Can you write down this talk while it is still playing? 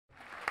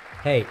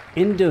Hey,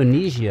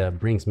 Indonesia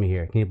brings me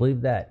here. Can you believe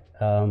that?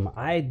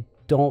 I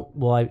don't,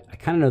 well, I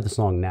kind of know the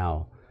song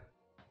now,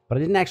 but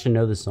I didn't actually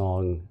know the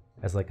song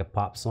as like a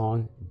pop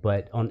song.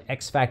 But on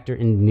X Factor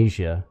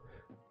Indonesia,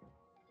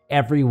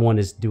 everyone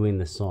is doing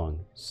the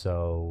song.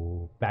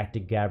 So back to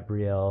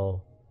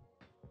Gabriel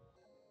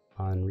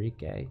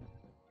Henrique.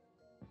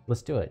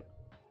 Let's do it.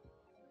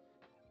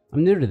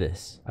 I'm new to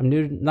this. I'm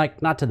new,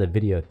 like, not to the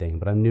video thing,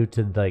 but I'm new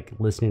to like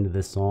listening to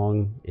this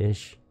song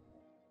ish.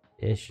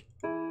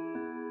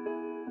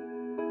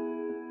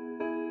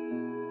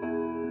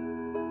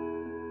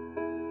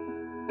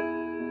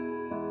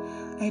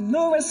 I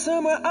know we're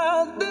somewhere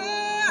out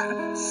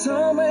there,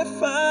 somewhere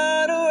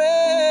far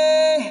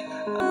away.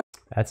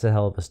 That's a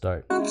hell of a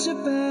start. I want you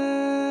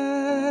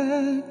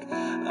back.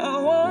 I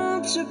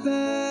want you back.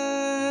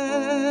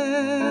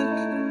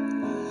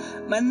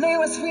 My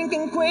neighbors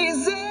thinking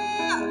crazy,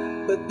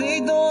 but they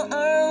don't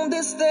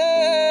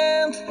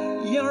understand.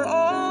 You're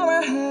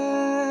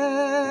overhead.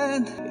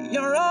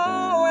 You're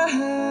overhead.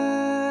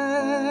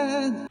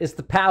 It's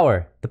the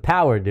power,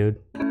 dude.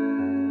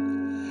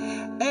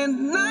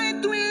 And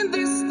night when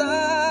the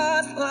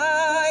stars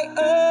light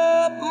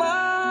up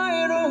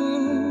my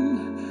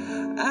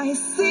room, I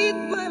sit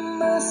by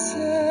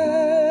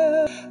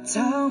myself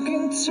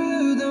talking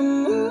to the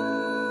moon.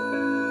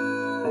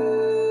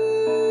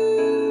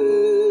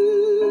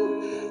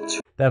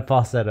 That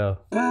falsetto.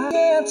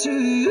 Trying to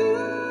you.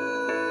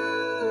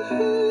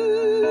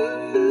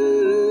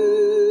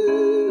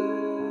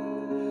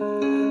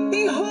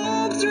 He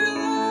hopes you're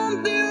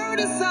on the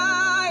other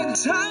side,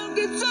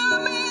 talking to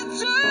me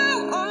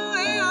too. Oh,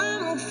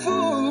 I'm a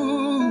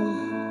fool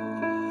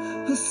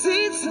who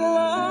sits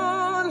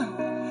alone,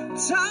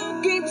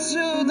 talking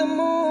to the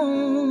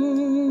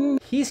moon.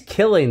 He's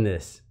killing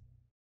this.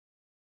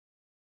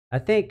 I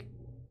think,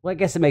 well, I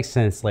guess it makes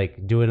sense,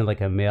 like doing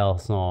like a male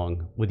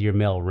song with your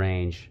male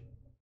range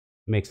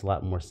makes a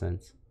lot more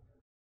sense.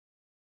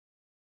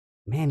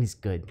 Man, he's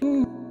good.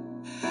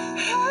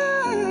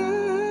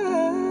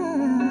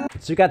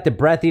 So you got the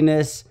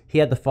breathiness, he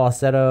had the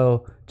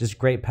falsetto, just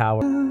great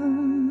power.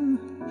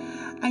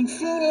 I'm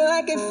feeling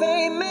like a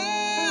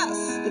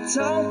famous, the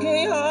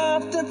talking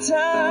of the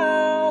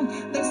town.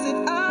 They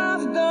said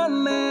I've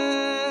gone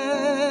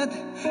mad,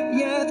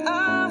 yet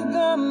I've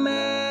gone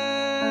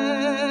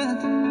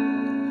mad.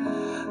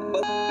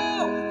 But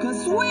oh,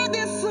 cause when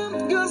the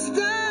sun goes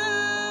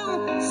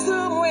down,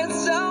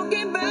 someone's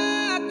talking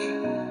back.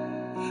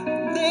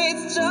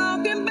 They're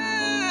talking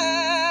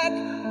back.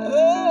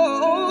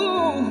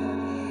 Oh,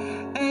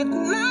 at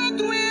night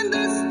when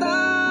the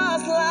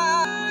stars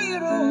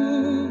light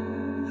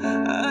on,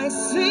 I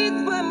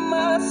sit by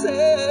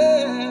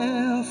myself,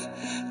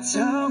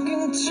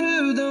 talking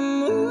to the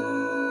moon.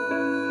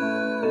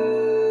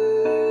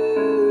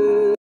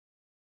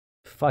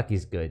 Fuck,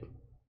 he's good.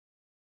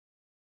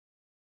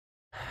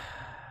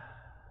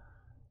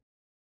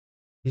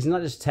 He's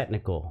not just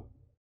technical.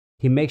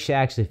 He makes you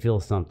actually feel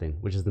something,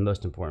 which is the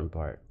most important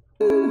part.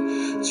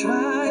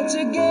 Try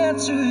to get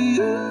to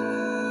you.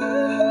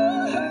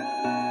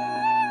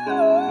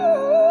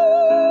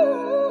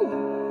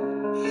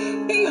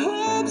 He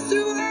hopes to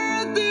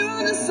earth the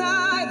other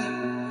side,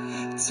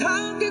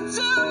 talking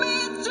to me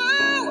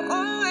too.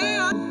 Oh,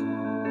 yeah.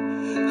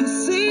 Who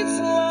sits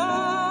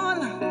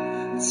alone,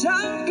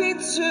 talking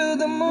to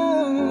the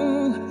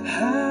moon.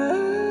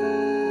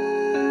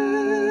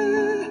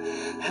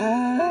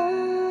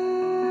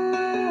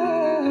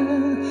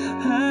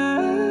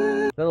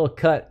 That little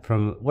cut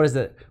from, what is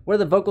it? What are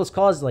the vocals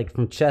called? Like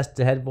from chest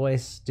to head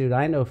voice? Dude,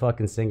 I know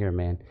fucking singer,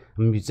 man.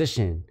 I'm a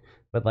musician.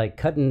 But like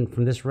cutting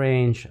from this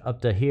range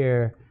up to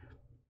here,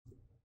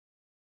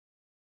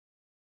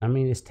 I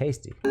mean, it's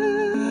tasty. Do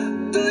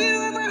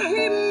you ever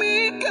hear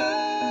me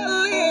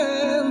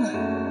calling?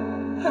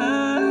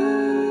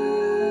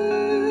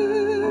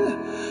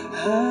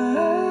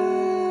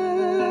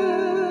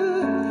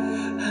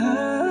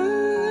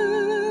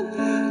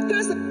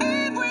 Cause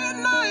every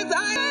night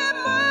I am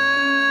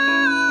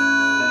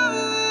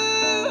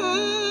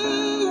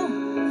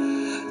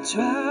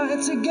try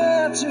to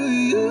get to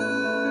you.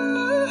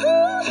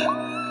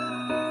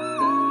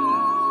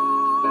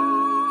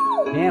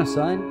 Damn,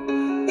 son.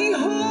 He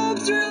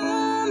hopes you're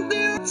on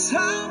there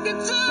talking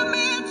to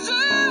me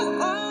too.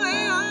 Oh,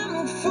 yeah, I'm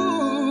a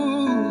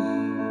fool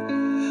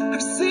who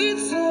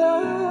sits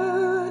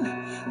alone,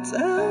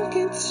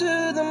 talking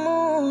to the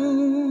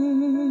moon.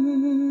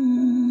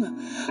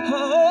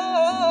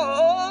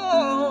 Oh,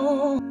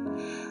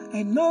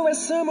 I know we're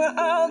somewhere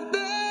out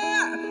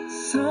there,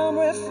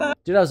 somewhere far.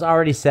 Dude, I was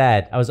already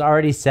sad.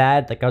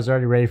 Like, I was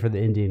already ready for the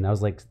ending. I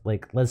was like,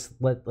 let's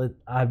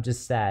I'm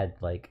just sad,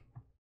 like,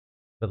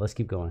 but let's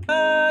keep going.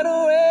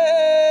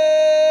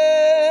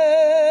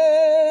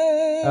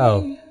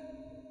 Oh,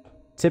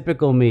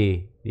 typical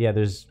me. Yeah,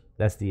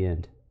 that's the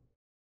end.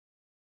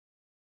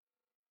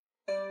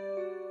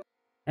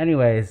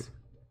 Anyways,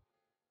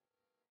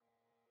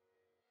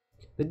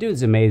 the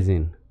dude's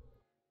amazing.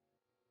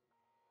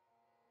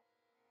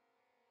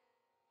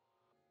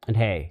 And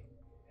hey,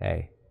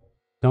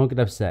 don't get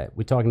upset.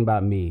 We're talking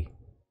about me.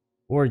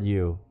 or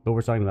you, but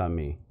we're talking about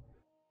me.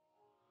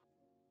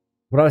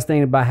 What I was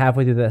thinking about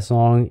halfway through that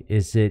song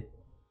is it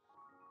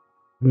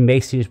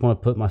makes you just want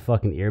to put my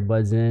fucking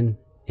earbuds in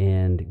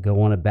and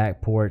go on a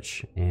back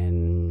porch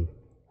and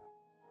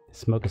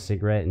smoke a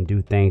cigarette and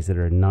do things that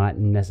are not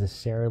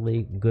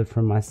necessarily good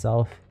for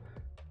myself.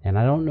 And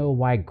I don't know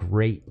why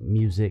great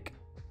music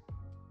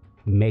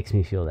makes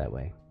me feel that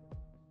way,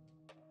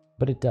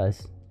 but it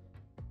does.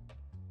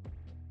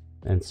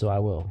 And so I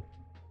will.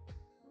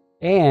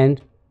 And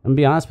I'm gonna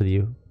be honest with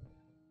you,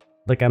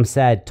 like, I'm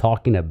sad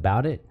talking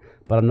about it,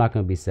 but I'm not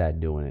gonna be sad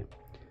doing it.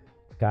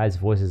 Guy's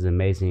voice is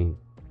amazing.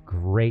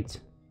 Great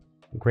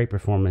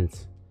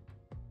performance.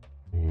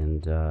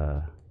 And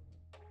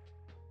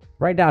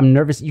right now I'm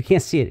nervous. You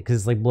can't see it because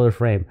it's like blurred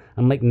frame.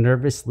 I'm like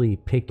nervously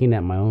picking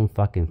at my own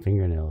fucking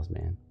fingernails,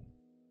 man.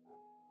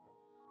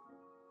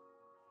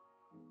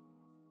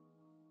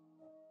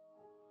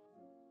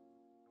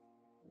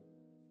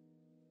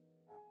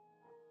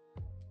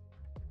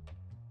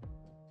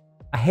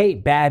 I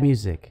hate bad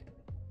music.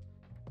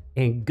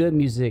 And good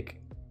music,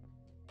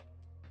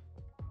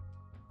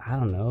 I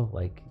don't know,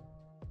 like,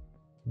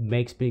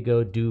 makes me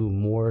go do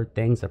more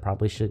things I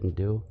probably shouldn't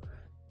do.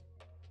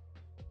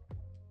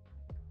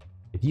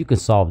 If you can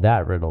solve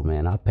that riddle,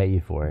 man, I'll pay you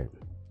for it.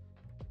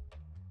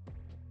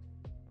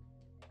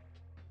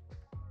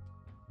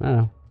 I don't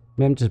know.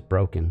 Maybe I'm just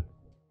broken.